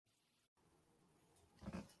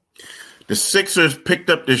The Sixers picked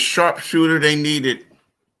up the sharpshooter they needed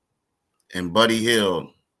and Buddy Hield,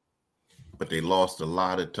 but they lost a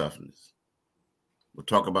lot of toughness. We'll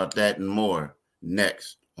talk about that and more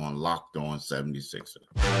next on Locked On 76ers.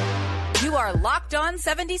 You are Locked On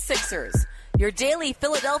 76ers, your daily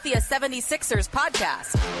Philadelphia 76ers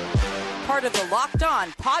podcast. Part of the Locked On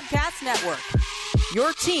Podcast Network,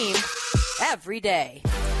 your team every day.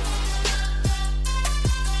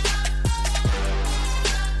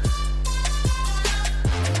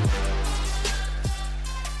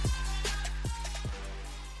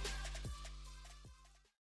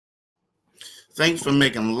 Thanks for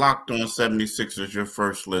making Locked On 76ers your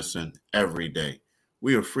first listen every day.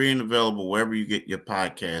 We are free and available wherever you get your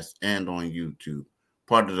podcasts and on YouTube.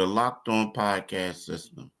 Part of the Locked On podcast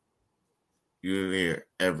system. You're here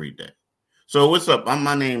every day. So what's up?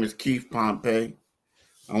 My name is Keith Pompey.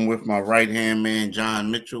 I'm with my right-hand man, John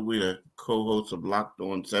Mitchell. We're the co-hosts of Locked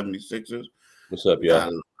On 76ers. What's up, y'all?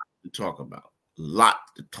 Got a lot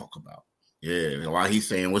to talk about. Yeah, while he's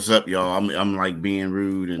saying what's up, y'all, I'm like being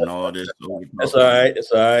rude and all this. That's all right.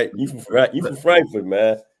 That's all right. You from Frankfurt,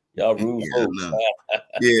 man. Y'all rude folks.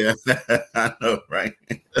 Yeah, I know, right?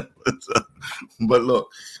 But look,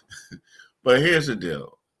 here's the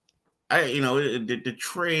deal. The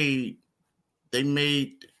trade they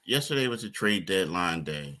made yesterday was a trade deadline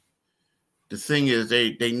day. The thing is,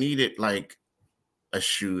 they needed like a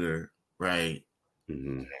shooter, right?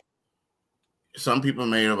 Mm-hmm. Some people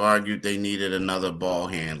may have argued they needed another ball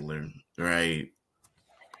handler, right?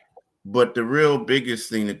 But the real biggest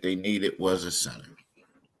thing that they needed was a center.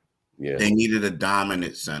 Yeah, they needed a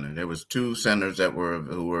dominant center. There was two centers who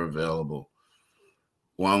were available.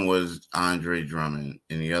 One was Andre Drummond,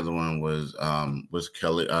 and the other one was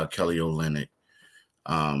Kelly Olynyk.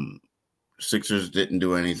 Sixers didn't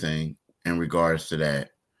do anything in regards to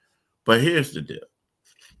that. But here's the deal.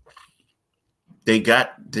 They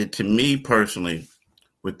got, to me personally,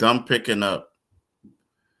 with them picking up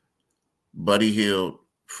Buddy Hield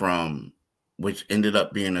from, which ended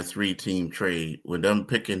up being a 3-team trade, with them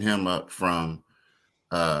picking him up from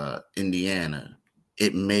Indiana,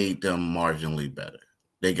 it made them marginally better.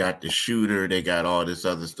 They got the shooter, they got all this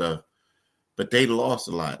other stuff, but they lost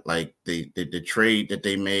a lot. Like the trade that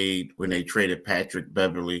they made when they traded Patrick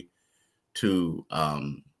Beverley to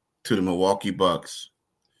the Milwaukee Bucks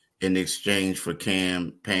in exchange for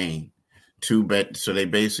Cam Payne, so they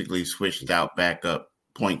basically switched out backup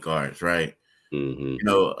point guards, right?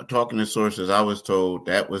 Mm-hmm. Talking to sources, I was told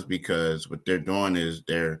that was because what they're doing is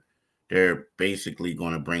they're basically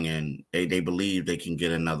going to bring in. They believe they can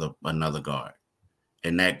get another guard,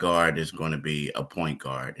 and that guard is going to be a point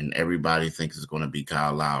guard, and everybody thinks it's going to be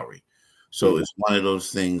Kyle Lowry. So It's one of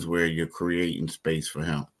those things where you're creating space for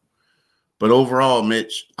him. But overall,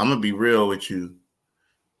 Mitch, I'm gonna be real with you.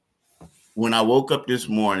 When I woke up this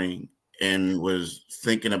morning and was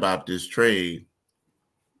thinking about this trade,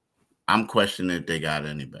 I'm questioning if they got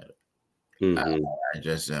any better. Mm-hmm. I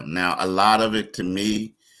just am. Now, a lot of it to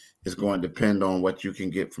me is going to depend on what you can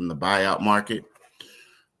get from the buyout market,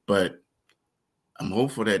 but I'm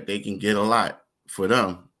hopeful that they can get a lot for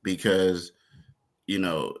them because,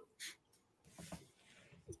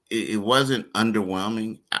 it wasn't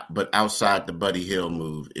underwhelming, but outside the Buddy Hield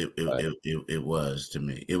move, it was to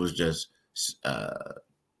me. It was just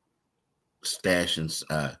slashing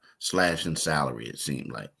salary, it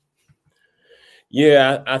seemed like.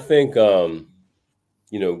 Yeah, I think they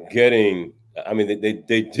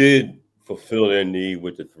did fulfill their need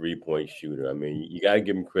with the 3-point shooter. I mean, you got to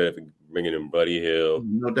give them credit for bringing in Buddy Hield.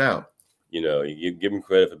 No doubt. You give him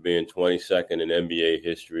credit for being 22nd in NBA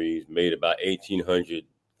history. He's made about 1,800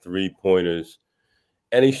 3-pointers,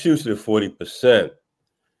 and he shoots at 40%.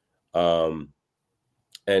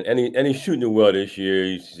 And he's shooting it well this year.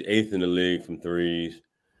 He's 8th in the league from threes.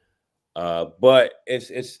 But they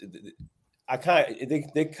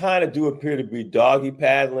kind of do appear to be doggy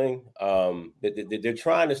paddling. They're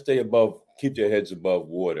trying to keep their heads above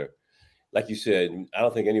water. Like you said, I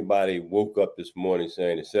don't think anybody woke up this morning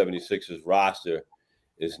saying the 76ers roster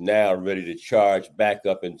is now ready to charge back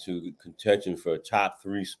up into contention for a top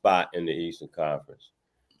 3 spot in the Eastern Conference.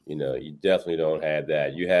 You definitely don't have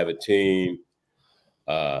that. You have a team.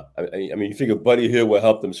 You figure Buddy Hield will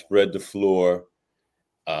help them spread the floor.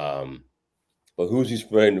 But who's he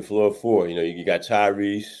spreading the floor for? You got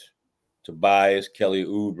Tyrese, Tobias, Kelly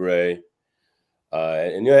Oubre.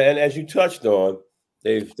 And as you touched on,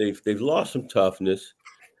 they've lost some toughness.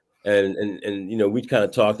 And we kind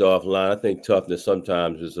of talked offline. I think toughness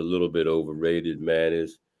sometimes is a little bit overrated, man.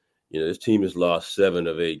 This team has lost 7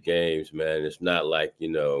 of 8 games, man. It's not like,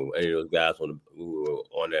 any of those guys who were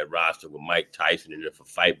on that roster with Mike Tyson, and if a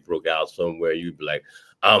fight broke out somewhere, you'd be like,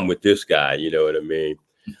 I'm with this guy, you know what I mean?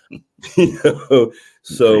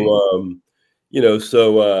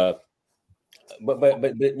 But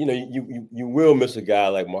you will miss a guy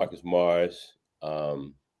like Marcus Morris.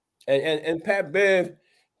 And Pat Bev,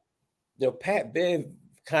 Pat Bev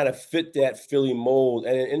kind of fit that Philly mold.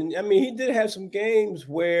 And I mean, he did have some games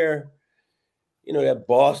where, that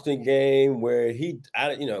Boston game where he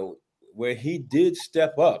did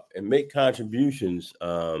step up and make contributions,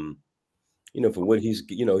 for what he's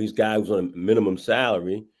guy who's on a minimum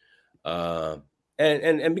salary,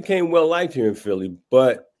 and became well liked here in Philly.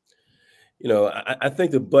 But, I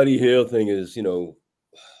think the Buddy Hield thing is,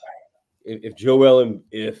 if Joel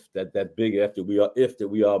that big F that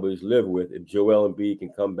we always live with, if Joel Embiid can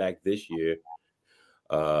come back this year,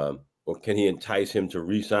 or can he entice him to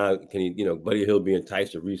re-sign? Can he, Buddy Hield be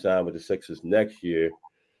enticed to re-sign with the Sixers next year?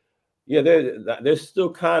 Yeah, they're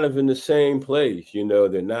still kind of in the same place.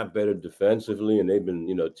 They're not better defensively, and they've been,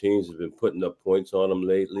 teams have been putting up points on them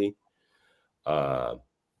lately.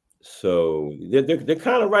 So they're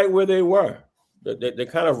kind of right where they were. They're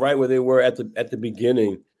kind of right where they were at the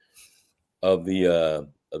beginning of the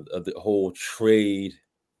whole trade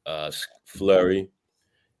flurry,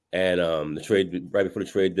 and the trade right before the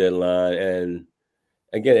trade deadline. And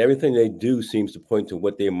again, everything they do seems to point to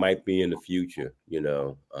what they might be in the future.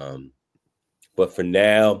 But for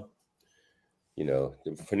now,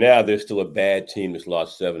 they're still a bad team that's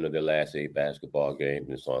lost 7 of their last 8 basketball games,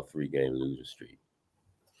 and it's on a 3-game losing streak.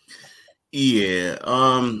 Yeah.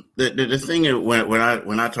 The thing is,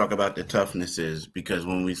 when I talk about the toughness is because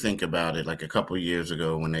when we think about it, like a couple of years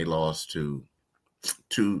ago when they lost to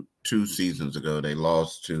two seasons ago, they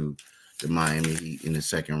lost to the Miami Heat in the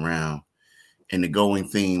second round, and the going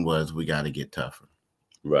theme was we got to get tougher.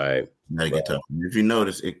 Right. Get tougher. If you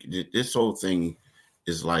notice, this whole thing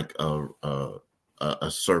is like a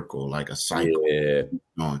circle, like a cycle. Yeah.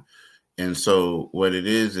 On. And so what it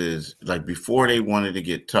is like before they wanted to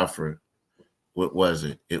get tougher. What was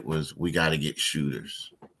it? It was we got to get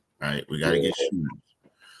shooters, right? We got to get shooters.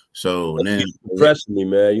 So then you're depressing me,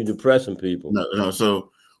 man. You're depressing people. No.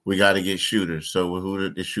 So we got to get shooters. So who are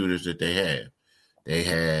the shooters that they had? They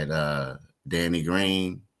had Danny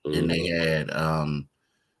Green, and they had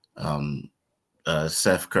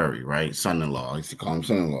Seth Curry, right? Son-in-law. I used to call him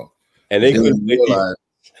son-in-law. And they couldn't realize,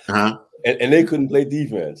 And they couldn't play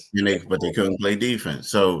defense. But they couldn't play defense.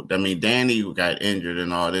 So, I mean, Danny got injured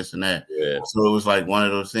and all this and that. Yeah. So it was like one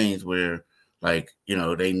of those things where, like,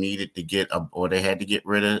 they needed to get or they had to get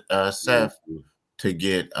rid of Seth to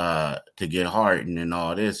get Harden and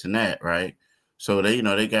all this and that, right? So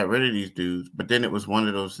they got rid of these dudes. But then it was one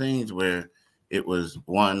of those things where it was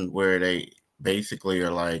one where they basically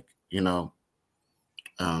are like, we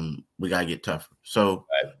gotta get tougher. So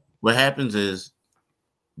what happens is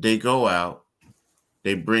they go out,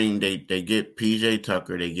 they get PJ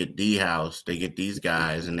Tucker, they get D House, they get these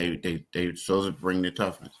guys, and they supposed to bring the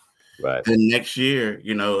toughness. Right. Then next year,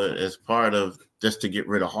 as part of just to get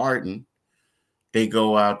rid of Harden, they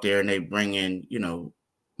go out there and they bring in,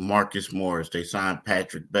 Marcus Morris. They signed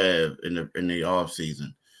Patrick Bev in the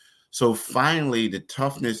offseason. So finally, the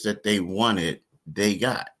toughness that they wanted, they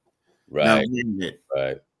got. Right. Now,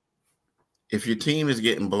 right. If your team is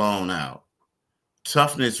getting blown out,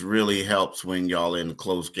 toughness really helps when y'all in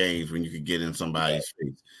close games when you can get in somebody's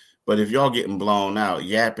face. But if y'all getting blown out,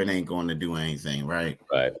 yapping ain't going to do anything, right?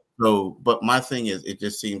 Right. So, but my thing is, it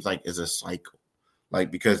just seems like it's a cycle,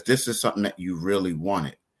 like because this is something that you really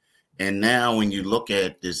wanted, and now when you look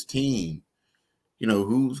at this team,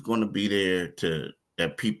 who's going to be there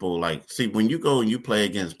that people like. See, when you go and you play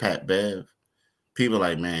against Pat Bev, people are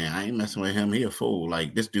like, man, I ain't messing with him. He a fool.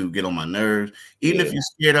 Like this dude get on my nerves, even if you're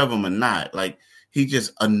scared of him or not. Like. He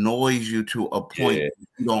just annoys you to a point that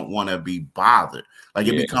you don't want to be bothered. Like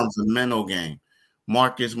it becomes a mental game.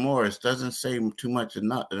 Marcus Morris doesn't say too much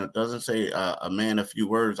enough. It doesn't say a man a few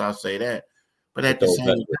words. I'll say that. But at the same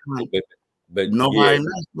time, but nobody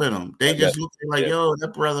messed with him. They just look like, yo,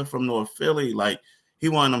 that brother from North Philly, like he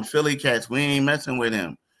one of them Philly cats. We ain't messing with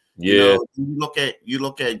him. Yeah. You look at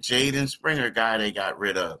Jaden Springer, guy they got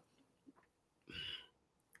rid of.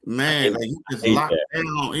 Man, like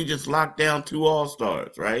he just locked down 2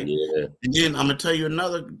 all-stars, right? Yeah. And then I'm gonna tell you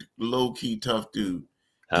another low-key tough dude.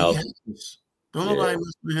 How? Don't nobody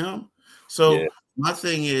mess with him. So my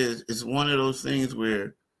thing is, it's one of those things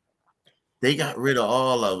where they got rid of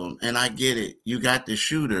all of them, and I get it. You got the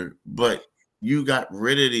shooter, but you got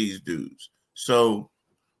rid of these dudes. So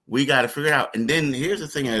we got to figure it out. And then here's the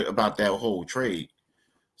thing about that whole trade.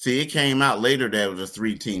 See, it came out later that it was a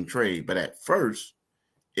 3-team trade, but at first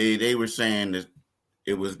they were saying that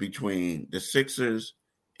it was between the Sixers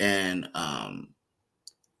and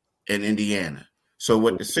Indiana. So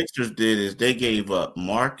what the Sixers did is they gave up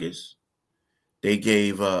Marcus, they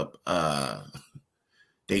gave up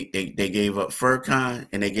they gave up Furkan,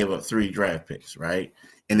 and they gave up 3 draft picks, right?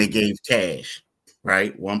 And they gave cash,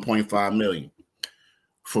 right? 1.5 million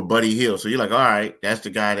for Buddy Hield. So you're like, all right, that's the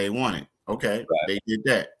guy they wanted. Okay, Right. they did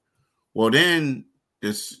that. Well, then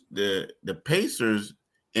the Pacers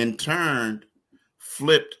in turn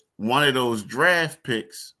flipped one of those draft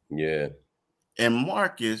picks, and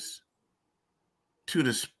Marcus to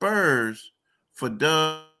the Spurs for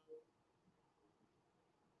Doug.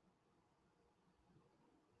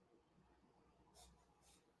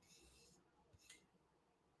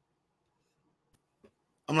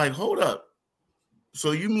 I'm like, hold up.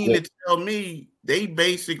 So you mean to tell me they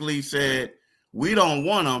basically said, we don't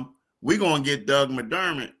want him. We're going to get Doug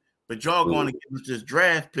McDermott, but y'all going to give us this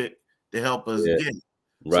draft pick to help us get it.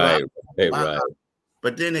 Right, so right.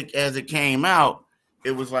 But then as it came out,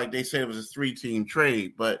 it was like they said it was a 3-team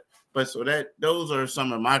trade. But so that those are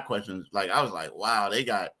some of my questions. Like I was like, wow,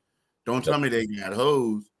 don't tell me they got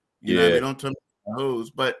hoes. You know what I mean? Don't tell me they got hoes.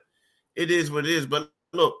 But it is what it is. But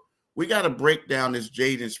look, we got to break down this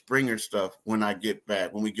Jaden Springer stuff when we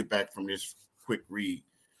get back from this quick read.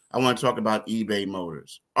 I want to talk about eBay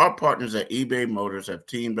Motors. Our partners at eBay Motors have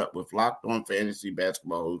teamed up with Locked On Fantasy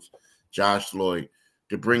Basketball host Josh Lloyd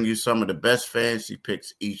to bring you some of the best fantasy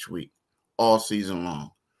picks each week, all season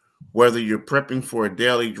long. Whether you're prepping for a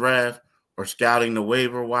daily draft or scouting the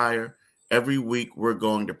waiver wire, every week we're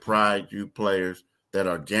going to provide you players that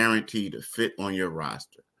are guaranteed to fit on your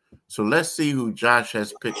roster. So let's see who Josh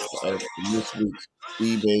has picked for us in this week's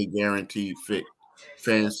eBay Guaranteed Fit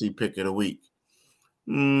Fantasy Pick of the Week.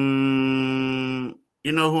 You know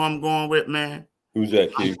who I'm going with, man? Who's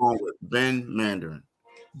that, Keith? I'm going with Ben Mandarin.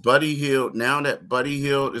 Buddy Hield. Now that Buddy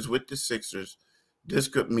Hield is with the Sixers, this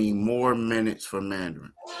could mean more minutes for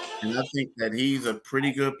Mandarin. And I think that he's a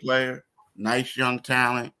pretty good player, nice young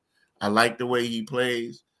talent. I like the way he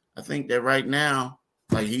plays. I think that right now,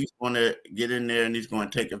 like he's going to get in there and he's going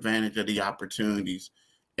to take advantage of the opportunities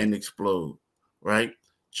and explode, right?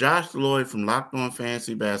 Josh Lloyd from Locked On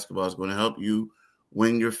Fantasy Basketball is going to help you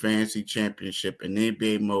win your fantasy championship, and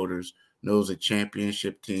NBA Motors knows a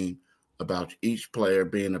championship team about each player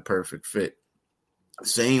being a perfect fit.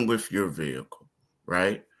 Same with your vehicle,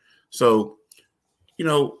 right? So,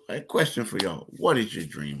 a question for y'all. What is your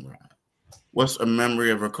dream ride? What's a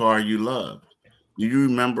memory of a car you loved? Do you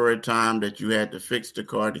remember a time that you had to fix the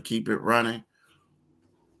car to keep it running,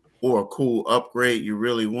 or a cool upgrade you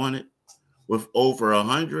really wanted? With over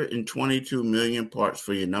 122 million parts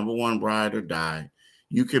for your number one ride or die,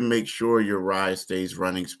 you can make sure your ride stays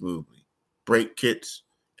running smoothly. Brake kits,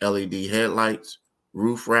 LED headlights,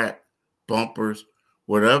 roof rack, bumpers,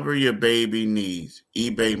 whatever your baby needs,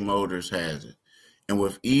 eBay Motors has it. And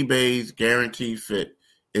with eBay's Guaranteed Fit,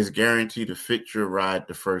 it's guaranteed to fit your ride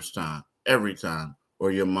the first time, every time,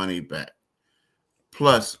 or your money back.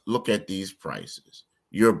 Plus, look at these prices.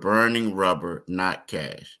 You're burning rubber, not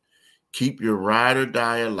cash. Keep your ride or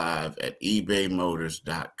die alive at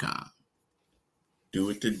ebaymotors.com. Do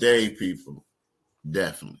it today, people.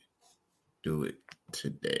 Definitely do it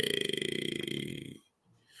today.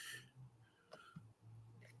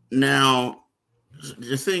 Now,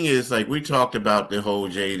 the thing is, like, we talked about the whole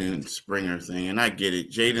Jaden Springer thing, and I get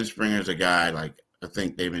it. Jaden Springer's a guy, like, I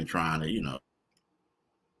think they've been trying to,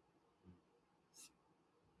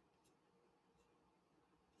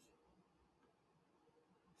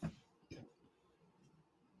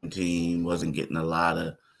 team wasn't getting a lot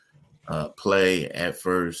of play at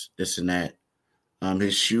first, this and that.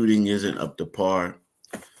 His shooting isn't up to par.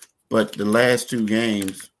 But the last 2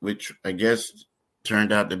 games, which I guess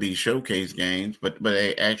turned out to be showcase games, but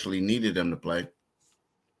they actually needed him to play,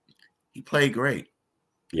 he played great.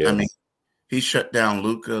 Yeah. I mean, he shut down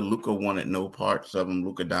Luka. Luka wanted no parts of him,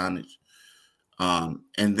 Luka Doncic.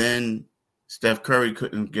 And then Steph Curry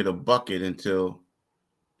couldn't get a bucket until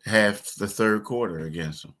half the third quarter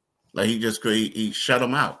against him. Like he shut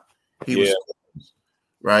him out. He was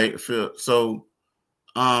right. So,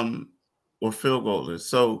 or field goalers.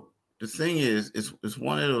 So the thing is, it's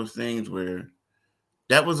one of those things where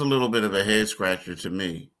that was a little bit of a head scratcher to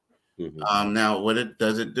me. Mm-hmm. Now, what it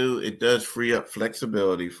do? It does free up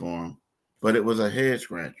flexibility for him, but it was a head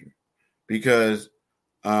scratcher because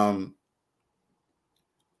I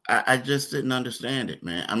just didn't understand it,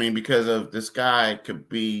 man. I mean, because of this guy could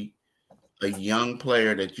be a young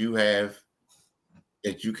player that you have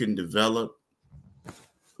that you can develop,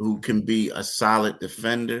 who can be a solid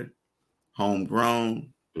defender,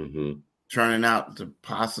 homegrown, turning out to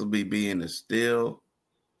possibly being a steal,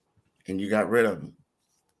 and you got rid of him.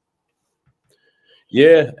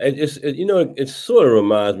 Yeah, it sort of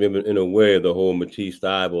reminds me in a way of the whole Matisse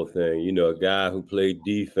Thybulle thing. You know, a guy who played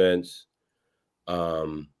defense,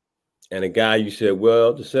 and a guy you said,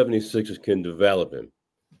 well, the 76ers can develop him.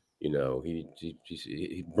 You know,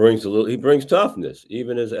 he brings toughness.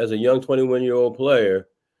 Even as a young 21-year-old player,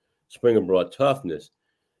 Springer brought toughness,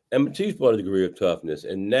 and Matisse brought a degree of toughness.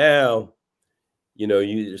 And now, you know,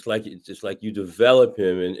 it's like you develop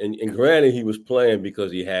him. And granted, he was playing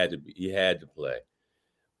because he had to play.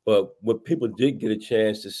 But what people did get a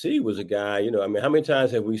chance to see was a guy, you know, I mean, how many times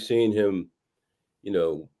have we seen him, you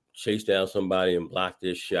know, chase down somebody and block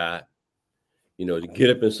their shot, you know, to get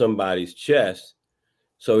up in somebody's chest?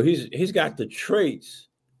 So he's got the traits.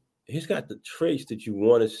 He's got the traits that you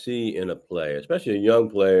want to see in a player, especially a young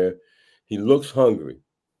player. He looks hungry.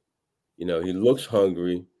 You know, he looks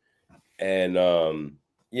hungry. And,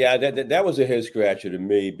 yeah, that was a head scratcher to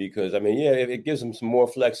me because, I mean, yeah, it gives him some more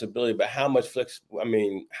flexibility, but how much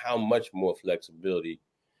more flexibility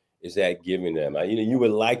is that giving them? You know, you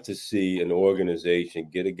would like to see an organization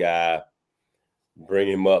get a guy, bring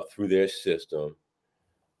him up through their system,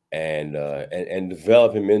 and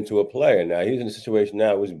develop him into a player. Now he's in a situation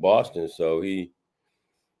now with Boston, so he,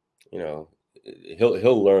 you know,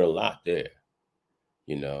 he'll learn a lot there,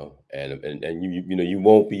 you know, and you know, you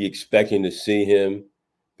won't be expecting to see him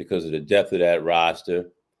because of the depth of that roster.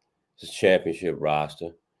 It's a championship roster.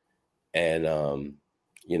 And,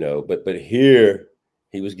 you know, but here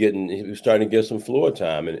he was starting to get some floor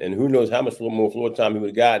time. And who knows how much more floor time he would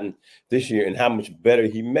have gotten this year and how much better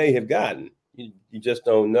he may have gotten. You just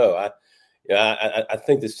don't know. I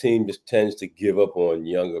think this team just tends to give up on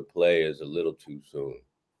younger players a little too soon,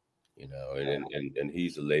 you know, and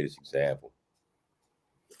he's the latest example.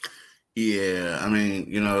 Yeah, I mean,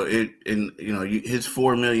 you know, his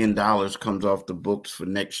 $4 million comes off the books for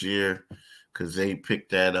next year because they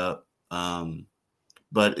picked that up.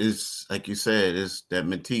 But it's like you said, it's that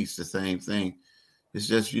Matisse, the same thing. It's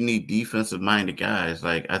just you need defensive-minded guys.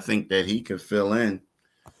 Like I think that he could fill in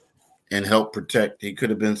and help protect. He could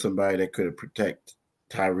have been somebody that could have protected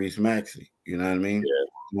Tyrese Maxey. You know what I mean?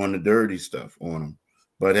 Yeah. On the dirty stuff on him.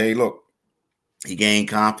 But hey, look, he gained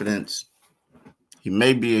confidence. He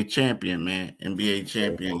may be a champion, man, NBA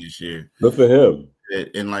champion this year. Good for him.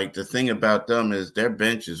 And like the thing about them is their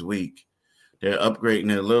bench is weak. They're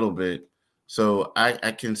upgrading it a little bit. So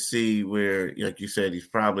I can see where, like you said, he's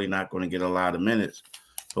probably not going to get a lot of minutes.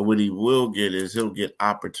 But what he will get is he'll get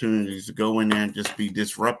opportunities to go in there and just be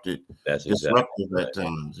disruptive. That's disruptive at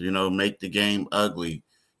times, you know, make the game ugly,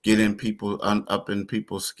 get in people up in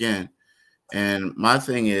people's skin. And my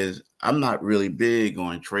thing is, I'm not really big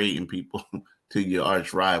on trading people to your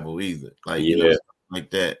arch rival either. Like, you know, like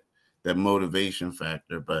that motivation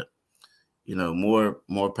factor. But, you know,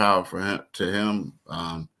 more power for him.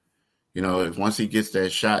 You know, if once he gets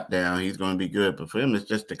that shot down, he's going to be good. But for him, it's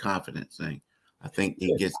just the confidence thing. I think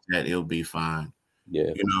he gets that, he'll be fine.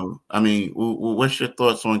 Yeah. You know, I mean, what's your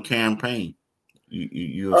thoughts on campaign?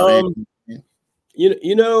 You a fan?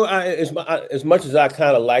 You know, as much as I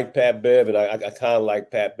kind of like Pat Bev, and I kind of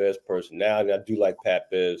like Pat Bev's personality, I do like Pat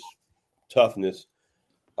Bev's toughness.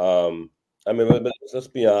 I mean, but let's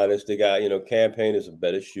be honest. They got, you know, Campaign is a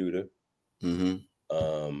better shooter. Mm-hmm.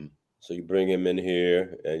 So you bring him in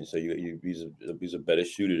here, and so he's a better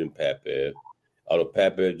shooter than Pat Bev. Although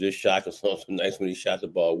Pat Bev just shot us on some nights when he shot the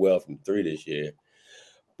ball well from three this year.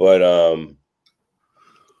 But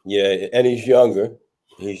yeah, and he's younger.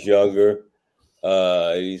 He's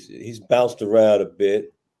bounced around a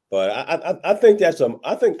bit, but I think actually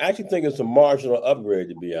think it's a marginal upgrade,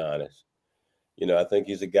 to be honest. You know, I think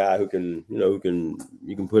he's a guy who can, you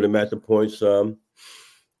can put him at the point some.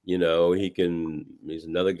 You know, he's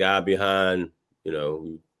another guy behind, you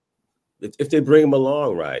know, if they bring him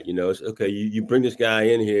along right, you know, it's okay. You bring this guy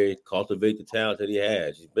in here, cultivate the talent that he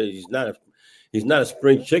has. He's not a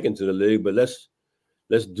spring chicken to the league, but let's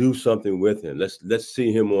do something with him. Let's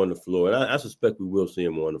see him on the floor. And I suspect we will see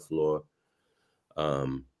him on the floor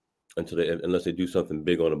unless they do something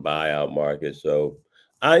big on the buyout market. So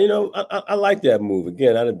I like that move.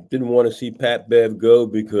 Again, I didn't want to see Pat Bev go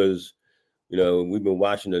because, you know, we've been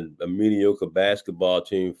watching a mediocre basketball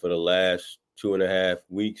team for the last 2.5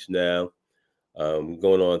 weeks now,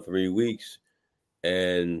 going on 3 weeks.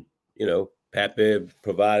 And, you know, Pat Bev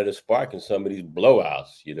provided a spark in some of these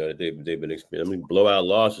blowouts, you know, that they've been experiencing. I mean, blowout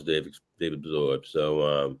losses they've absorbed.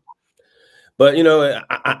 So, but, you know,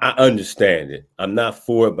 I understand it. I'm not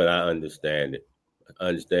for it, but I understand it. I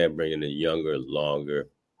understand bringing a younger, longer,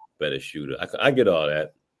 better shooter. I get all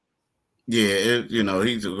that. Yeah,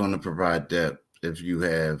 he's going to provide depth if you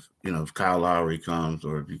have, if Kyle Lowry comes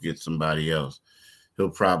or if you get somebody else. He'll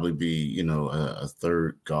probably be, a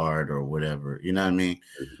third guard or whatever. You know what I mean?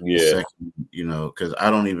 Yeah. Second, because I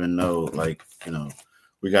don't even know,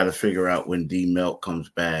 we got to figure out when D Melt comes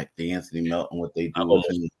back, the Anthony Melton, what they do with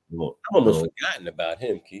him. I've almost forgotten about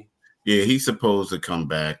him, Key. Yeah, he's supposed to come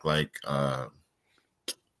back.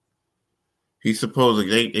 He's supposed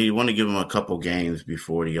to, they want to give him a couple games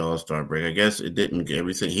before the All-Star break. I guess it didn't get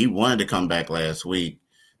everything. He wanted to come back last week,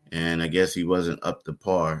 and I guess he wasn't up to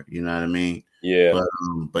par. You know what I mean? Yeah.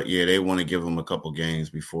 But yeah, they want to give him a couple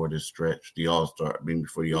games before this stretch,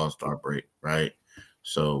 before the All-Star break, right?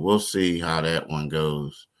 So we'll see how that one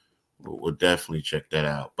goes. We'll definitely check that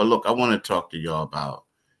out. But look, I want to talk to y'all about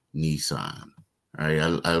Nissan. All right,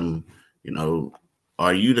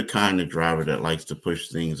 are you the kind of driver that likes to push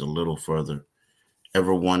things a little further?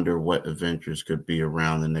 Ever wonder what adventures could be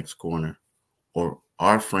around the next corner? Or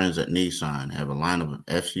our friends at Nissan have a line of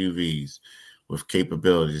SUVs with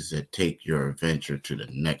capabilities that take your adventure to the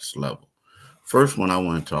next level. First one I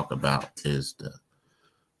want to talk about is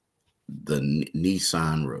the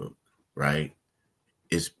Nissan Rogue, right?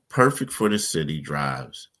 It's perfect for the city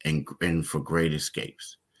drives and for great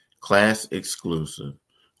escapes. Class exclusive,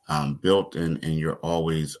 built in, and you're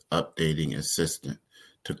always updating assistant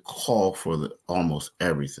to call for almost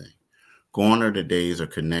everything. Gone are the days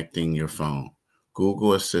of connecting your phone.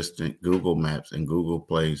 Google Assistant, Google Maps, and Google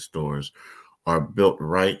Play stores are built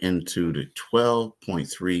right into the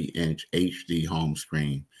 12.3-inch HD home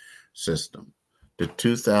screen system. The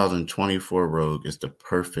 2024 Rogue is the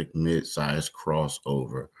perfect mid-size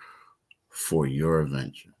crossover for your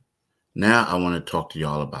adventure. Now I want to talk to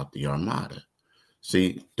y'all about the Armada.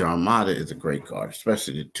 See, the Armada is a great car,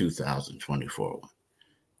 especially the 2024 one.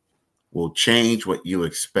 Will change what you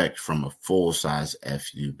expect from a full-size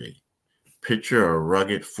SUV. Picture a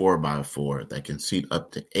rugged 4x4 that can seat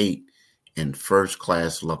up to 8 in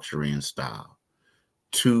first-class luxury and style.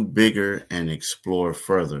 2 bigger and explore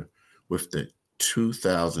further with the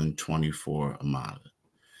 2024 Armada.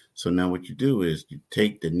 So now what you do is you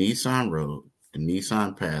take the Nissan Rogue, the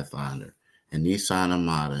Nissan Pathfinder, and Nissan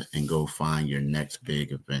Armada and go find your next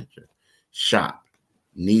big adventure. Shop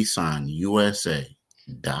NissanUSA.com.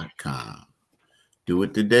 Do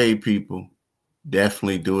it today, people.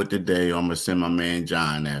 Definitely do it today. I'm gonna send my man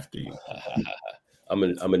John after you. I'm a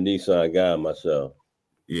Nissan guy myself.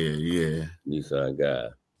 Yeah. Nissan guy.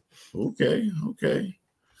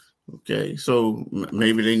 Okay. So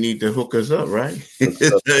maybe they need to hook us up, right?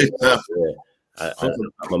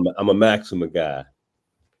 I'm a Maxima guy.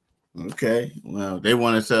 Okay. Well, they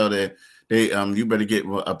want to sell that. You better get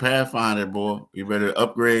a Pathfinder, boy. You better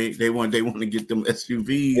upgrade. They want to get them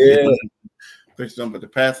SUVs. Yeah. Fix them, but the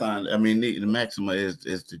Pathfinder. I mean, the Maxima is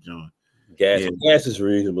the joint. Gas is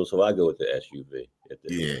reasonable, so I go with the SUV.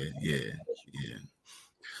 Yeah.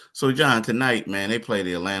 So, John, tonight, man, they play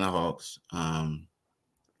the Atlanta Hawks.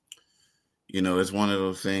 It's one of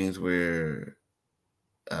those things where,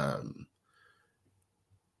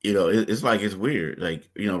 it's like it's weird. Like,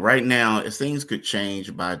 right now, if things could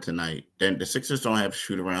change by tonight, then the Sixers don't have to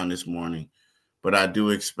shoot around this morning, but I do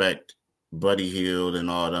expect Buddy Hield and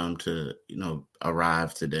all them to,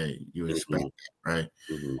 arrive today. You expect that, right?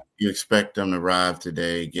 Mm-hmm. You expect them to arrive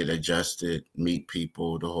today, get adjusted, meet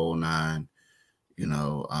people, the whole nine.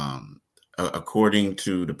 According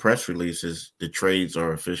to the press releases, the trades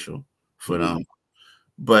are official for them.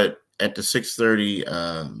 But at the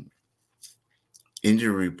 6:30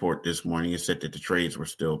 injury report this morning, it said that the trades were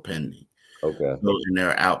still pending. Okay. And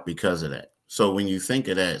they're out because of that. So when you think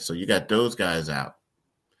of that, so you got those guys out.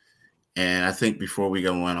 And I think before we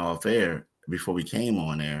came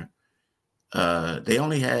on air, they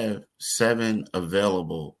only have 7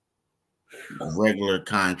 available regular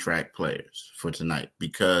contract players for tonight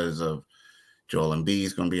because of Joel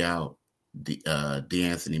Embiid's going to be out,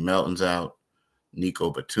 D'Anthony Melton's out,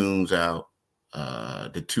 Nico Batum's out,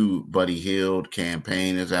 the 2 Buddy Hield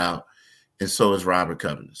campaign is out, and so is Robert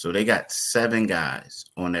Covington. So they got 7 guys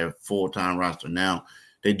on their full-time roster. Now,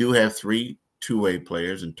 they do have 3 two-way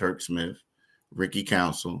players in Turk Smith, Ricky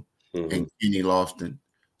Council, and Kenny Lofton.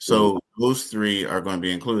 So those 3 are going to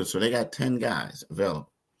be included. So they got 10 guys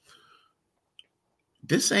available.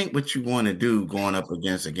 This ain't what you want to do going up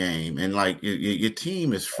against a game. And your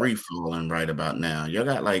team is free falling right about now. You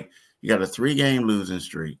got a 3-game losing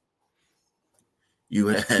streak.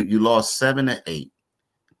 You lost 7 to 8.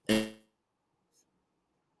 In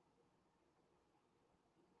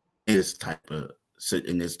this type of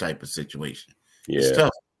situation. Yeah.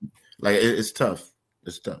 It's tough.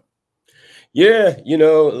 It's tough. Yeah,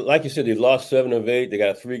 like you said, they lost 7 of 8. They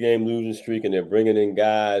got a 3-game losing streak, and they're bringing in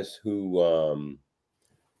guys who,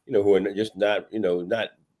 who are just not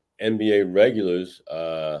NBA regulars.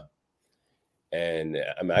 And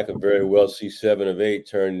I mean, I could very well see 7 of 8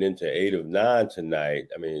 turning into 8 of 9 tonight.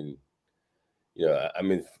 I mean,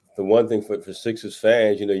 the one thing for Sixers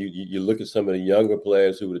fans, you look at some of the younger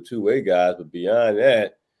players who were the two-way guys, but beyond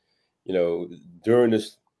that, during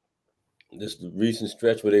this recent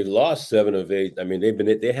stretch where they lost 7 of 8, I mean,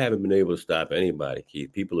 they haven't been able to stop anybody,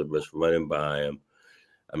 Keith. People are just running by them.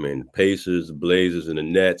 I mean, the Pacers, the Blazers, and the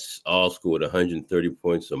Nets all scored 130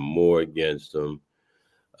 points or more against them.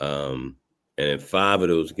 And in 5 of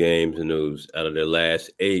those games, out of their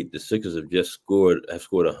last 8, the Sixers have scored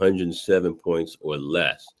 107 points or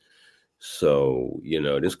less. So,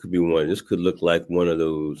 this could be one. This could look like one of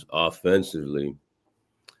those offensively,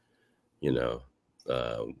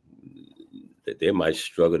 that they might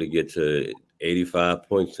struggle to get to 85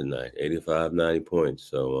 points tonight, 85, 90 points.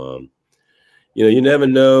 So, you never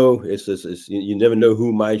know. You never know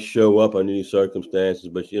who might show up under these circumstances.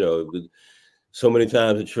 But, so many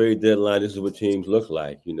times at trade deadline, this is what teams look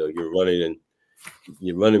like. You're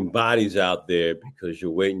running bodies out there because you're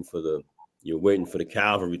waiting for the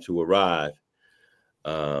cavalry to arrive.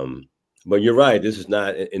 But you're right. This is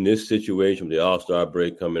not in this situation with the All-Star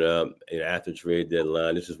break coming up and after trade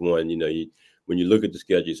deadline. This is one, when you look at the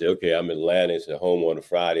schedule, you say, okay, I'm in Atlanta. It's at home on a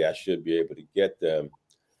Friday. I should be able to get them.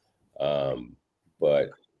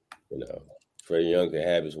 But, Trae Young can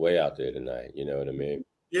have his way out there tonight. You know what I mean?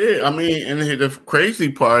 Yeah, I mean, and the crazy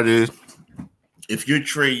part is, if you're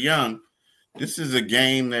Trae Young, this is a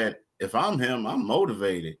game that if I'm him, I'm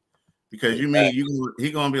motivated because he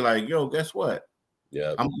gonna be like, yo, guess what?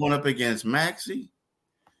 Yeah, I'm going up against Maxey.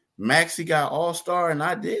 Maxey got All-Star and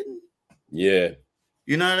I didn't. Yeah,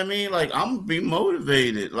 you know what I mean? Like, I'm gonna be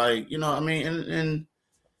motivated. Like, I mean, and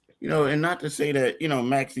not to say that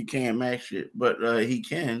Maxey can't match it, but he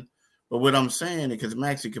can. But what I'm saying, because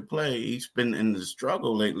Maxey could play, he's been in the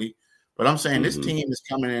struggle lately. But I'm saying this team is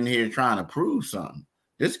coming in here trying to prove something.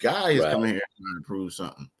 This guy is coming here trying to prove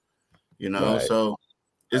something. So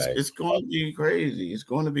it's going to be crazy. It's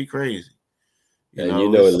going to be crazy.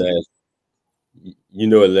 Atlanta's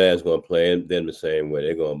going to play them the same way.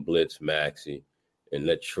 They're going to blitz Maxey and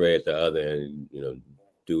let Trae at the other end,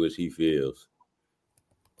 do as he feels.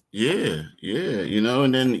 Yeah,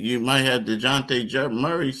 and then you might have DeJounte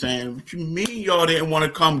Murray saying, what you mean y'all didn't want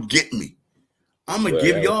to come get me? I'm going to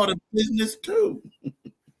give y'all the business too.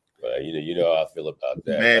 Well, you know how I feel about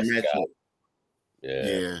that. Bad matchup.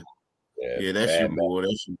 Yeah, that's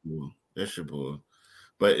your boy.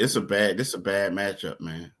 But this is a bad matchup,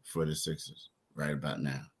 man, for the Sixers right about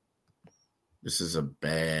now. This is a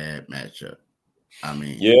bad matchup. I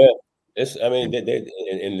mean,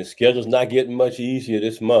 and the schedule's not getting much easier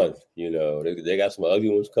this month. They got some ugly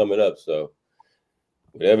ones coming up. So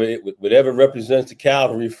whatever represents the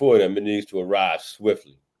cavalry for them, it needs to arrive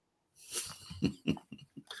swiftly.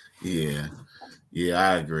 Yeah,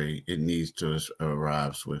 I agree. It needs to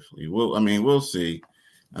arrive swiftly. We'll see.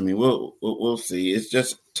 We'll see. It's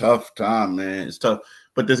just tough time, man. It's tough.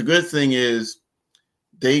 But the good thing is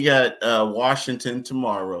they got Washington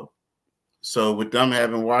tomorrow. So with them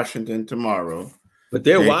having Washington tomorrow. But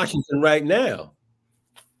they're Washington right now.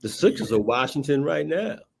 The Sixers are Washington right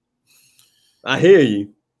now. I hear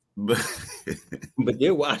you. But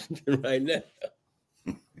they're Washington right now.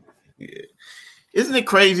 Yeah. Isn't it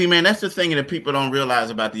crazy, man? That's the thing that people don't realize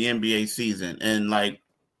about the NBA season. And I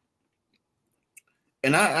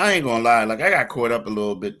ain't gonna lie, I got caught up a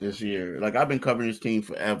little bit this year. I've been covering this team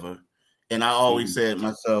forever. And I always said to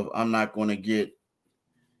myself, I'm not gonna get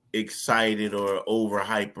excited or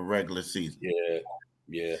overhype a regular season.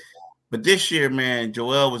 Yeah. But this year, man,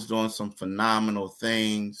 Joel was doing some phenomenal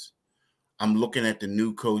things. I'm looking at the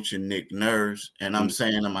new coach and Nick Nurse, and I'm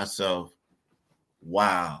saying to myself,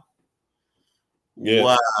 wow.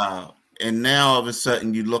 Yeah. Wow. And now all of a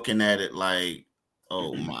sudden you're looking at it like,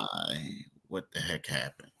 oh my, what the heck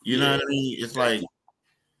happened? You know what I mean? It's like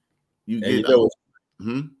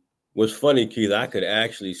what's funny, Keith, I could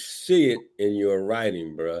actually see it in your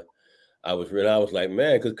writing, bro. I was like,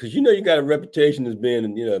 man, because you got a reputation as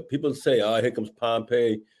being, people say, oh, here comes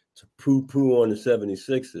Pompey to poo-poo on the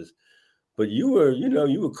 76ers. But you were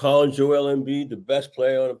calling Joel Embiid the best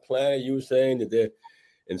player on the planet. You were saying that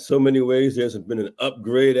in so many ways there's been an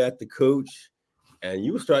upgrade at the coach. And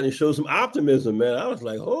you were starting to show some optimism, man. I was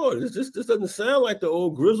like, oh, this doesn't sound like the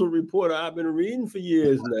old Grizzle reporter I've been reading for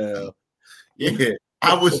years now. Yeah.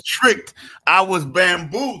 I was tricked. I was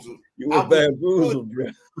bamboozled. You were bamboozled, bro.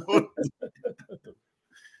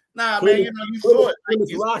 Nah, man, you know, you saw it. Like,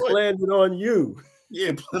 Plymouth Rock landed on you.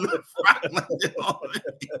 Yeah, Plymouth Rock landed on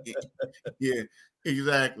me. Yeah,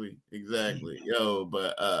 exactly. Yo,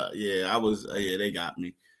 but yeah, they got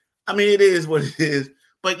me. I mean, it is what it is.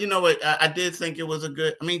 But you know what? I did think it was a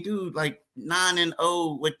good. I mean, dude, like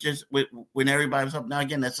 9-0 with when everybody was up. Now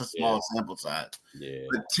again, that's a small sample size. Yeah.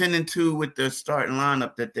 But 10-2 with the starting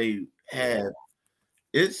lineup that they had,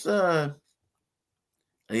 it's I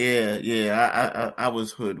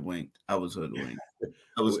was hoodwinked.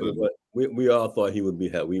 We all thought he would be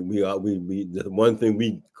happy. The one thing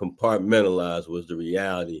we compartmentalized was the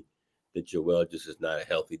reality that Joel just is not a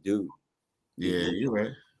healthy dude. Yeah, you're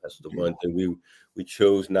right. That's the one thing we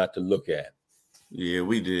chose not to look at. Yeah,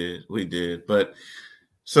 we did. But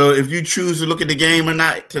so if you choose to look at the game or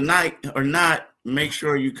not tonight or not, make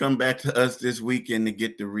sure you come back to us this weekend to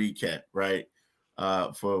get the recap, right?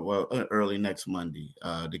 Early next Monday,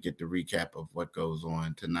 to get the recap of what goes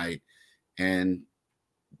on tonight and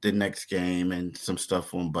the next game and some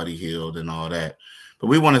stuff on Buddy Hield and all that. But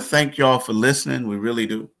we want to thank y'all for listening. We really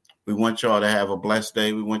do. We want y'all to have a blessed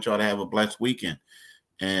day. We want y'all to have a blessed weekend.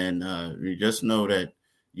 And you just know that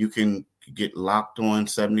you can get Locked On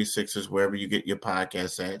 76ers wherever you get your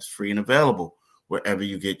podcasts at. It's free and available wherever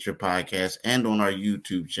you get your podcasts and on our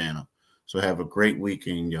YouTube channel. So have a great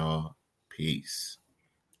weekend, y'all. Peace.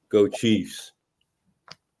 Go Chiefs.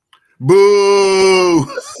 Boo!